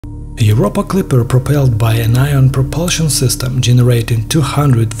The Europa Clipper, propelled by an ion propulsion system generating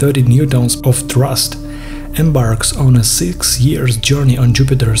 230 newtons of thrust, embarks on a 6-year journey on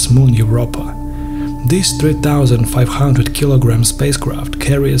Jupiter's moon Europa. This 3,500 kg spacecraft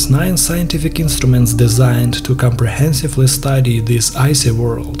carries 9 scientific instruments designed to comprehensively study this icy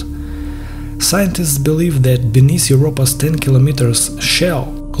world. Scientists believe that beneath Europa's 10 km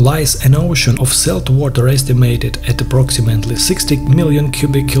shell lies an ocean of saltwater estimated at approximately 60 million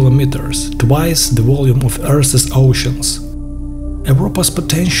cubic kilometers, twice the volume of Earth's oceans. Europa's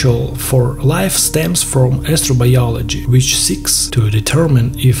potential for life stems from astrobiology, which seeks to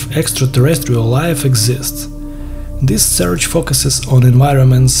determine if extraterrestrial life exists. This search focuses on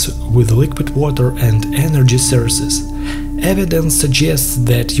environments with liquid water and energy sources. Evidence suggests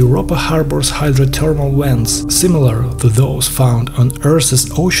that Europa harbors hydrothermal vents similar to those found on Earth's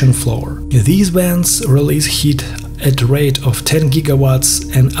ocean floor. These vents release heat at a rate of 10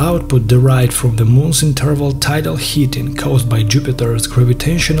 gigawatts, an output derived from the Moon's interval tidal heating caused by Jupiter's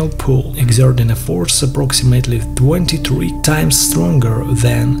gravitational pull, exerting a force approximately 23 times stronger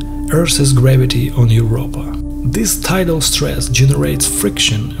than Earth's gravity on Europa. This tidal stress generates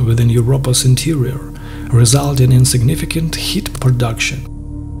friction within Europa's interior, resulting in significant heat production.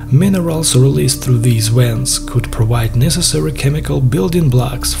 Minerals released through these vents could provide necessary chemical building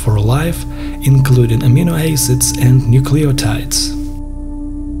blocks for life, including amino acids and nucleotides.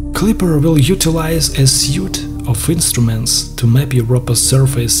 Clipper will utilize a suite of instruments to map Europa's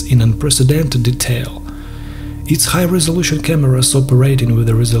surface in unprecedented detail. Its high-resolution cameras, operating with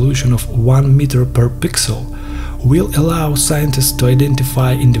a resolution of 1 meter per pixel, will allow scientists to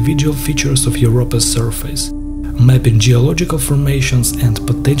identify individual features of Europa's surface, mapping geological formations and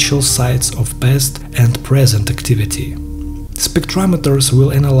potential sites of past and present activity. Spectrometers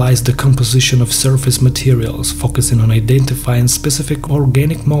will analyze the composition of surface materials, focusing on identifying specific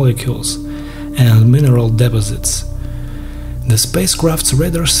organic molecules and mineral deposits. The spacecraft's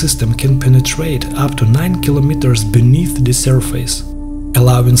radar system can penetrate up to 9 kilometers beneath the surface,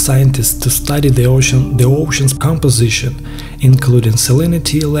 allowing scientists to study the ocean's composition, including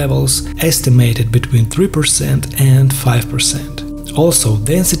salinity levels estimated between 3% and 5%. Also,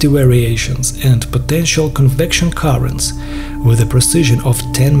 density variations and potential convection currents with a precision of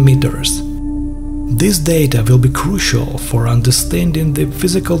 10 meters. This data will be crucial for understanding the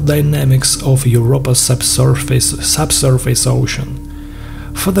physical dynamics of Europa's subsurface ocean.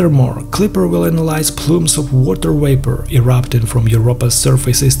 Furthermore, Clipper will analyze plumes of water vapor erupting from Europa's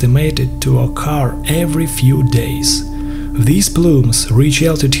surface estimated to occur every few days. These plumes reach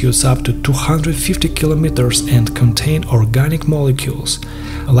altitudes up to 250 kilometers and contain organic molecules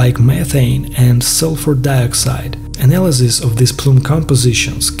like methane and sulfur dioxide. Analysis of these plume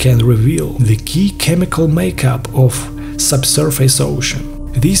compositions can reveal the key chemical makeup of subsurface ocean.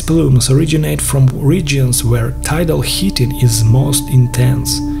 These plumes originate from regions where tidal heating is most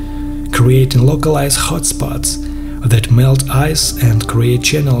intense, creating localized hotspots that melt ice and create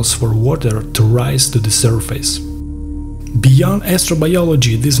channels for water to rise to the surface. Beyond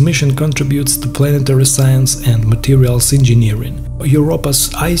astrobiology, this mission contributes to planetary science and materials engineering.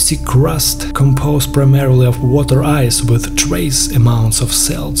 Europa's icy crust, composed primarily of water ice with trace amounts of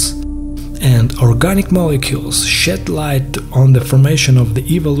salts and organic molecules, shed light on the formation of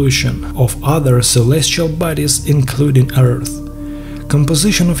the evolution of other celestial bodies, including Earth.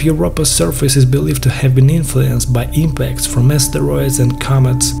 Composition of Europa's surface is believed to have been influenced by impacts from asteroids and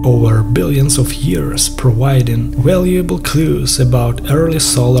comets over billions of years, providing valuable clues about early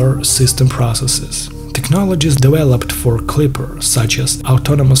solar system processes. Technologies developed for Clipper, such as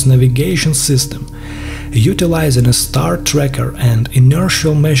autonomous navigation system, utilizing a star tracker and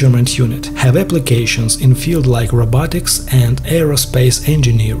inertial measurement unit, have applications in fields like robotics and aerospace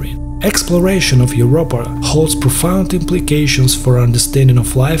engineering. Exploration of Europa holds profound implications for understanding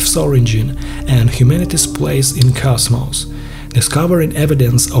of life's origin and humanity's place in cosmos. Discovering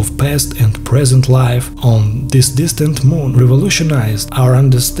evidence of past and present life on this distant moon revolutionized our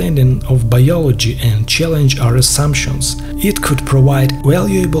understanding of biology and challenged our assumptions. It could provide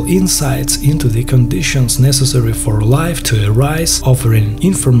valuable insights into the conditions necessary for life to arise, offering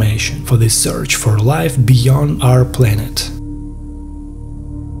information for the search for life beyond our planet.